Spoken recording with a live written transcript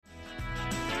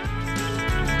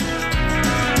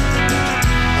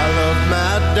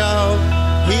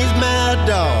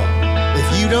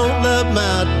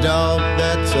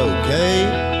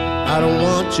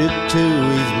Choo-choo,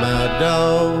 he's my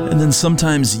dog. And then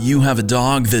sometimes you have a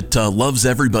dog that loves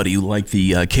everybody, like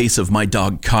the case of my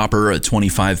dog Copper, a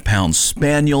 25-pound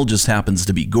spaniel, just happens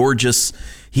to be gorgeous.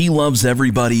 He loves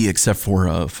everybody except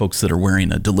for folks that are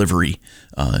wearing a delivery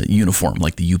uniform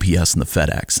like the UPS and the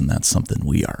FedEx, and that's something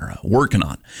we are working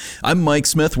on. I'm Mike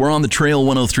Smith. We're on the Trail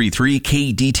 103.3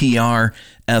 KDTR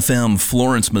FM,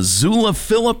 Florence, Missoula.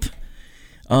 Philip,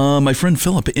 my friend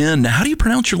Philip in. How do you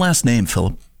pronounce your last name,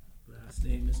 Philip? Last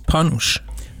name is Panush.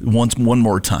 One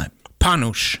more time.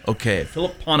 Panush. Okay,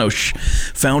 Philip Panush,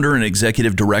 founder and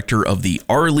executive director of the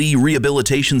Arley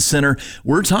Rehabilitation Center.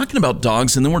 We're talking about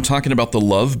dogs, and then we're talking about the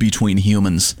love between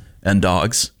humans and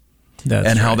dogs. That's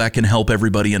and right. how that can help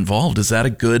everybody involved. Is that a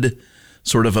good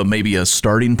sort of maybe a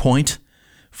starting point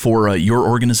for your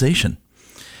organization?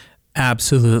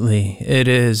 Absolutely. It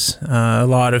is. A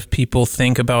lot of people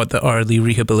think about the Arley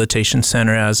Rehabilitation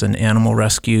Center as an animal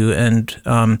rescue, and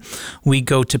we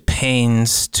go to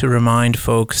pains to remind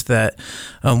folks that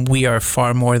we are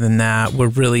far more than that. We're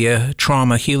really a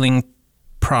trauma healing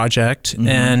project,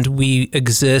 and we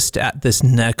exist at this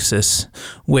nexus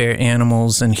where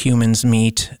animals and humans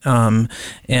meet,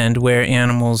 and where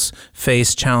animals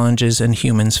face challenges and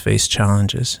humans face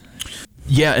challenges.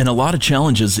 Yeah, and a lot of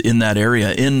challenges in that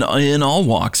area, in all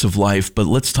walks of life. But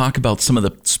let's talk about some of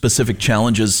the specific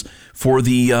challenges for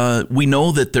the. We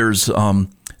know that there's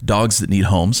dogs that need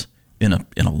homes in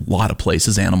a lot of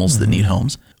places, animals that need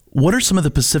homes. What are some of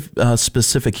the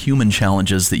specific human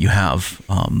challenges that you have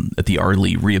at the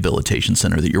Arley Rehabilitation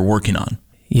Center that you're working on?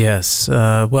 Yes.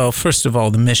 Well, first of all,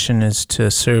 the mission is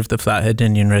to serve the Flathead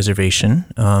Indian Reservation,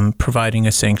 providing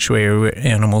a sanctuary where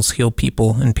animals heal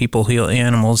people and people heal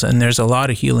animals. And there's a lot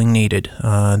of healing needed.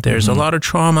 There's a lot of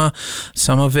trauma,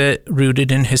 some of it rooted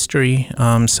in history,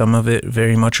 some of it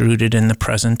very much rooted in the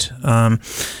present,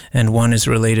 and one is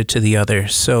related to the other.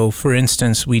 So, for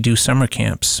instance, we do summer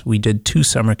camps. We did 2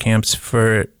 summer camps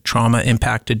for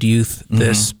trauma-impacted youth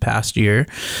this past year.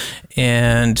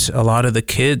 And a lot of the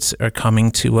kids are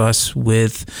coming to us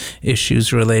with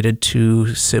issues related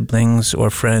to siblings or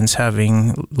friends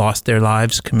having lost their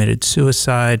lives, committed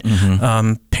suicide,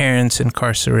 parents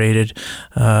incarcerated.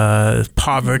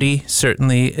 Poverty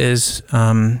certainly is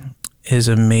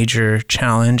a major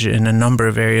challenge in a number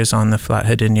of areas on the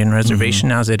Flathead Indian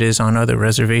Reservation, as it is on other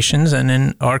reservations and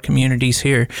in our communities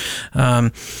here,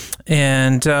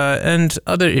 and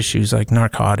other issues like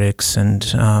narcotics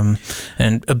and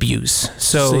abuse.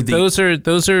 So those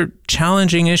are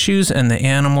challenging issues, and the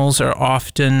animals are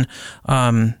often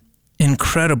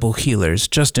incredible healers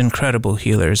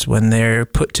when they're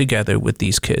put together with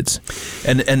these kids.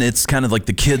 And it's kind of like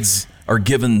the kids are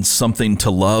given something to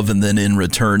love, and then in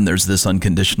return there's this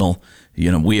unconditional,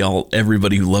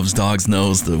 everybody who loves dogs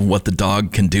knows what the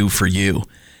dog can do for you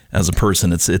as a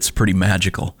person. It's pretty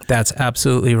magical. That's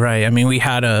absolutely right. I mean, we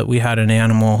had an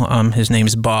animal. His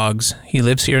name's Boggs. He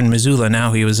lives here in Missoula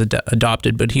now. He was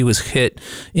adopted, but he was hit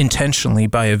intentionally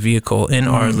by a vehicle in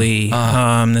Arley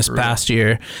this past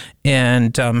year,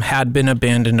 and had been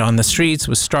abandoned on the streets,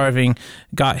 was starving,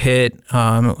 got hit,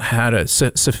 had a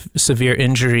severe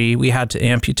injury. We had to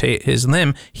amputate his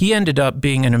limb. He ended up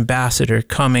being an ambassador,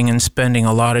 coming and spending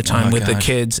a lot of time with the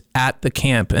kids at the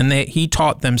camp. And he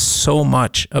taught them so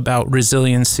much about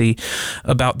resiliency,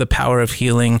 about the power of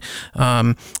healing,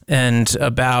 and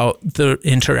about the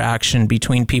interaction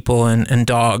between people and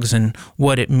dogs, and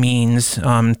what it means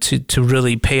to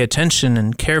really pay attention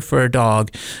and care for a dog,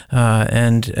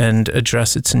 and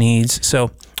address its needs.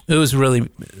 So it was really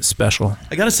special.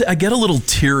 I gotta say, I get a little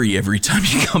teary every time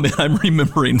you come in. I'm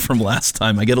remembering from last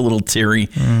time. I get a little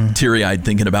teary-eyed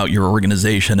thinking about your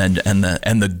organization and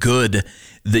the good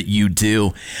that you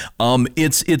do.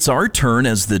 It's our turn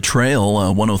as the Trail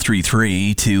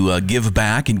 103.3 to give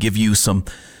back and give you some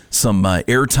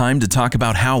airtime to talk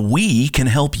about how we can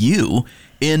help you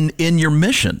in your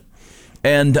mission.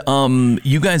 And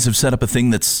you guys have set up a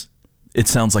thing it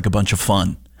sounds like a bunch of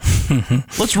fun.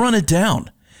 Let's run it down.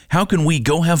 How can we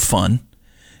go have fun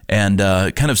and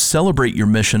kind of celebrate your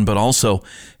mission, but also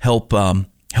help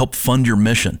fund your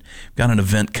mission? We've got an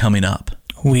event coming up.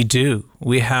 We do.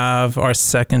 We have our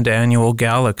 2nd annual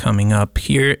gala coming up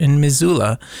here in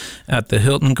Missoula at the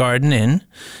Hilton Garden Inn.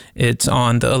 It's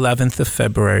on the 11th of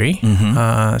February,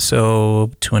 so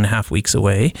 2.5 weeks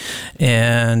away.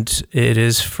 And it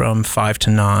is from 5 to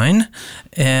 9.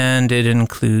 And it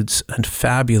includes a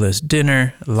fabulous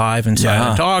dinner, live and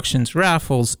silent auctions,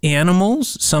 raffles,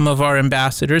 animals. Some of our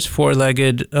ambassadors,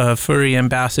 4-legged furry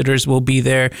ambassadors, will be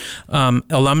there.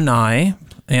 Alumni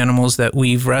animals that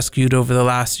we've rescued over the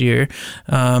last year,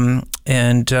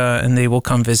 and they will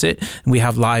come visit. We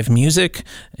have live music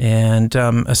and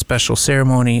a special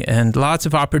ceremony and lots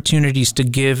of opportunities to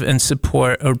give and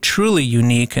support a truly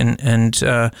unique and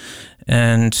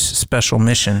special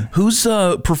mission. Who's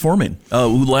performing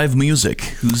live music?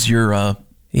 Who's your...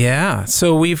 Yeah,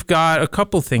 so we've got a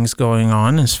couple things going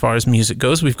on as far as music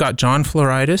goes. We've got John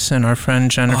Floridas and our friend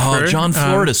Jennifer. Oh, John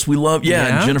Floridas, we love,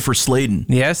 and Jennifer Sladen.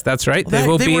 Yes, that's right. They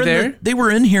will be there. They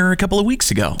were in here a couple of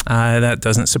weeks ago. That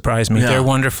doesn't surprise me. Yeah. They're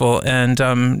wonderful,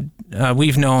 and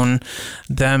we've known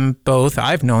them both.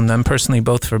 I've known them personally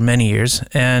both for many years,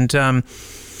 and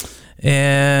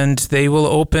they will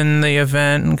open the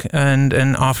event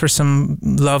and offer some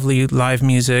lovely live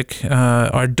music.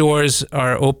 Our doors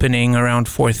are opening around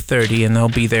 4:30, and they'll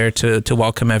be there to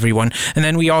welcome everyone. And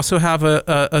then we also have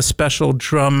a special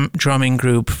drumming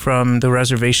group from the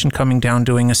reservation coming down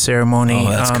doing a ceremony. Oh,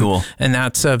 that's cool. And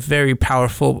that's a very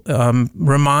powerful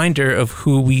reminder of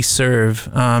who we serve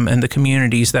and the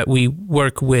communities that we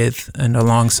work with and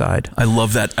alongside. I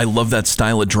love that. I love that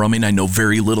style of drumming. I know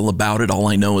very little about it. All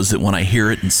I know is that when I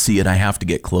hear it and see it, I have to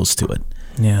get close to it.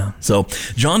 Yeah. So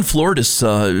John Floridas,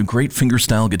 great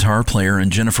fingerstyle guitar player,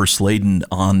 and Jennifer Sladen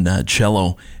on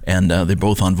cello, and they're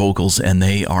both on vocals, and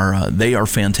they are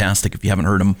fantastic. If you haven't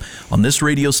heard them on this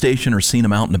radio station or seen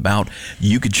them out and about,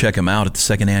 you could check them out at the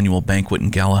second annual banquet and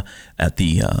gala at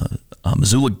the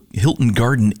Missoula Hilton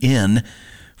Garden Inn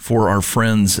for our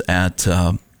friends at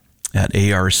ARC,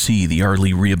 the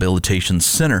Arley Rehabilitation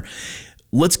Center.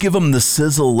 Let's give them the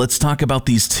sizzle. Let's talk about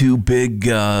these two big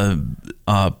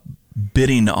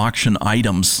bidding auction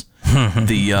items.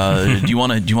 Do you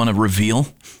want to reveal?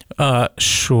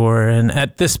 Sure. And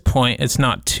at this point, it's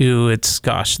not two.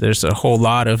 There's a whole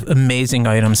lot of amazing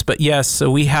items. But yes,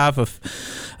 so we have a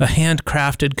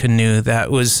handcrafted canoe that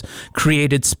was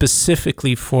created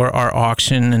specifically for our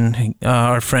auction, and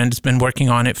our friend has been working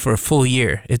on it for a full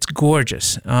year. It's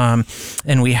gorgeous.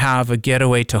 And we have a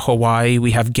getaway to Hawaii.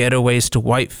 We have getaways to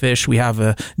Whitefish. We have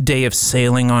a day of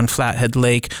sailing on Flathead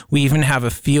Lake. We even have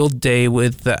a field day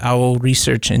with the Owl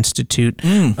Research Institute.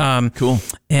 Cool.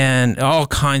 And all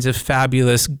kinds of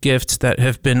fabulous gifts that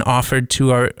have been offered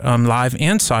to our live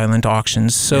and silent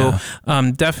auctions. So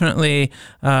definitely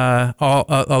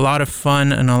a lot of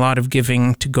fun and a lot of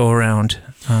giving to go around.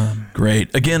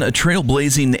 Great. Again, a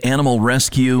trailblazing animal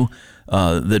rescue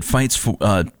that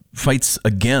fights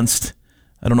against,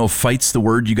 I don't know if fight's the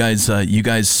word, you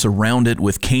guys surround it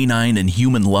with canine and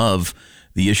human love,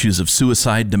 the issues of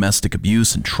suicide, domestic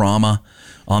abuse, and trauma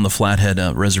on the Flathead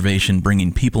Reservation,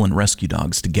 bringing people and rescue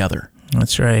dogs together.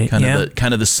 That's right.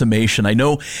 Kind of the summation. I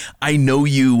know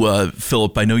you,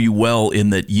 Philip. I know you well in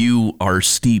that you are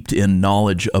steeped in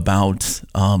knowledge about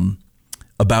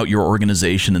your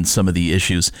organization and some of the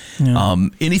issues. Yeah.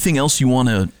 Anything else you want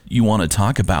to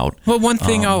talk about? Well, one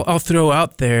thing I'll throw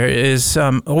out there is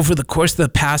over the course of the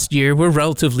past year, we're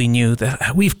relatively new.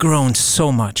 That we've grown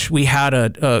so much. We had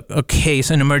a case,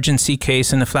 an emergency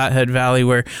case in the Flathead Valley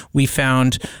where we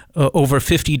found over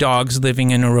 50 dogs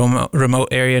living in a remote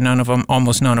area.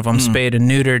 Almost none of them spayed and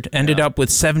neutered. Ended up with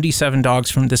 77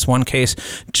 dogs from this one case.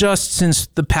 Just since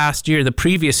the past year, the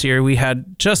previous year, we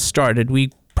had just started.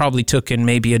 We probably took in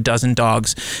maybe a dozen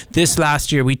dogs. This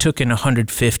last year, we took in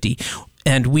 150.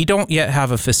 And we don't yet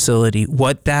have a facility.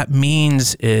 What that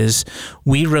means is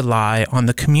we rely on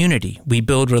the community. We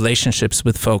build relationships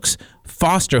with folks,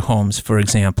 foster homes, for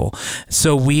example.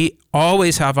 So we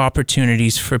always have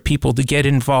opportunities for people to get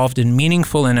involved in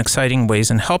meaningful and exciting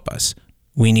ways and help us.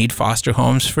 We need foster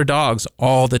homes for dogs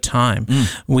all the time.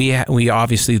 We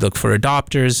obviously look for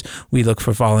adopters. We look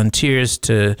for volunteers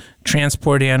to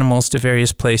transport animals to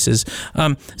various places.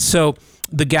 So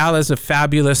the gala is a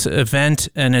fabulous event,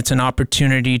 and it's an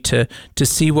opportunity to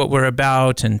see what we're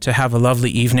about and to have a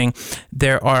lovely evening.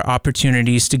 There are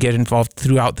opportunities to get involved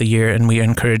throughout the year, and we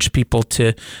encourage people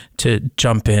to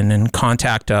jump in and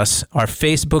contact us. Our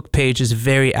Facebook page is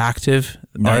very active.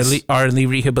 Nice. Arley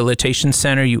Rehabilitation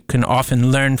Center. You can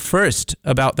often learn first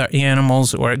about the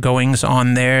animals or goings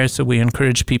on there, so we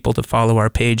encourage people to follow our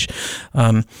page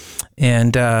and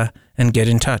get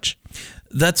in touch.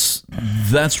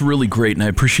 That's really great, and I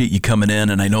appreciate you coming in,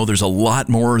 and I know there's a lot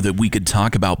more that we could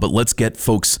talk about, but let's get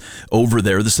folks over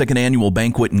there. The second annual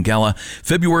banquet and gala,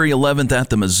 February 11th at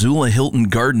the Missoula Hilton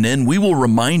Garden Inn. We will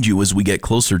remind you as we get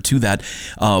closer to that.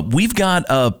 We've got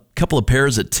a couple of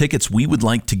pairs of tickets we would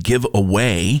like to give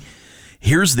away.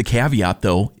 Here's the caveat,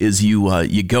 though, is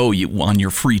you go on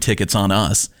your free tickets on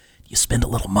us. You spend a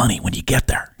little money when you get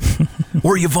there.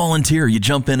 Or you volunteer. You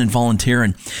jump in and volunteer.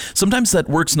 And sometimes that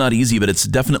work's not easy, but it's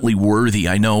definitely worthy.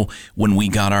 I know when we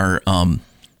got our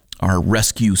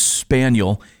rescue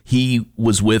spaniel. He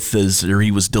was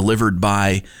he was delivered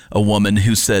by a woman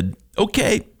who said,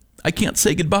 "Okay, I can't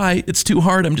say goodbye. It's too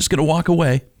hard. I'm just going to walk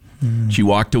away." She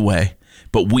walked away.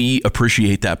 But we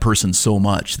appreciate that person so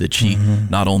much that she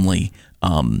not only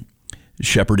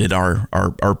shepherded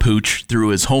our pooch through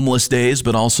his homeless days,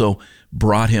 but also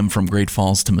brought him from Great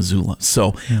Falls to Missoula.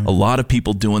 So a lot of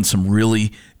people doing some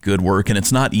really good work, and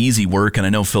it's not easy work. And I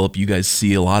know, Philip, you guys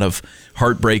see a lot of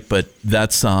heartbreak, but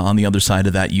that's on the other side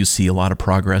of that, you see a lot of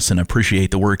progress, and appreciate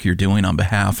the work you're doing on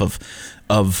behalf of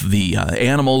the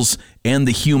animals and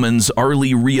the humans.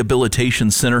 Arley Rehabilitation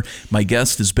Center. My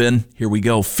guest has been, here we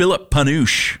go, Philip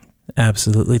Panouche.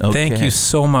 Absolutely. Okay. Thank you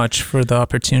so much for the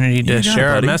opportunity to share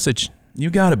our message. You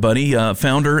got it, buddy.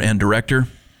 Founder and director,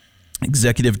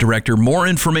 executive director. More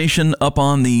information up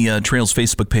on the Trails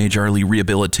Facebook page, Arley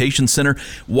Rehabilitation Center.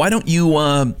 Why don't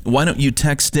you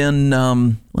text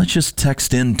in? Let's just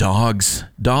text in dogs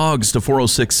to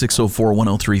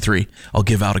 406-604-1033. I'll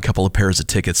give out a couple of pairs of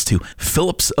tickets to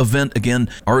Philip's event. Again,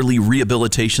 Arley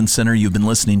Rehabilitation Center. You've been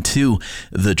listening to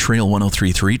the Trail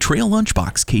 1033 Trail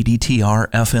Lunchbox, KDTR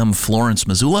FM Florence,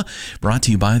 Missoula, brought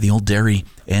to you by the Old Dairy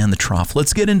and the Trough.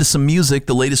 Let's get into some music.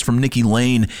 The latest from Nikki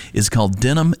Lane is called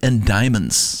Denim and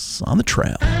Diamonds on the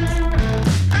Trail.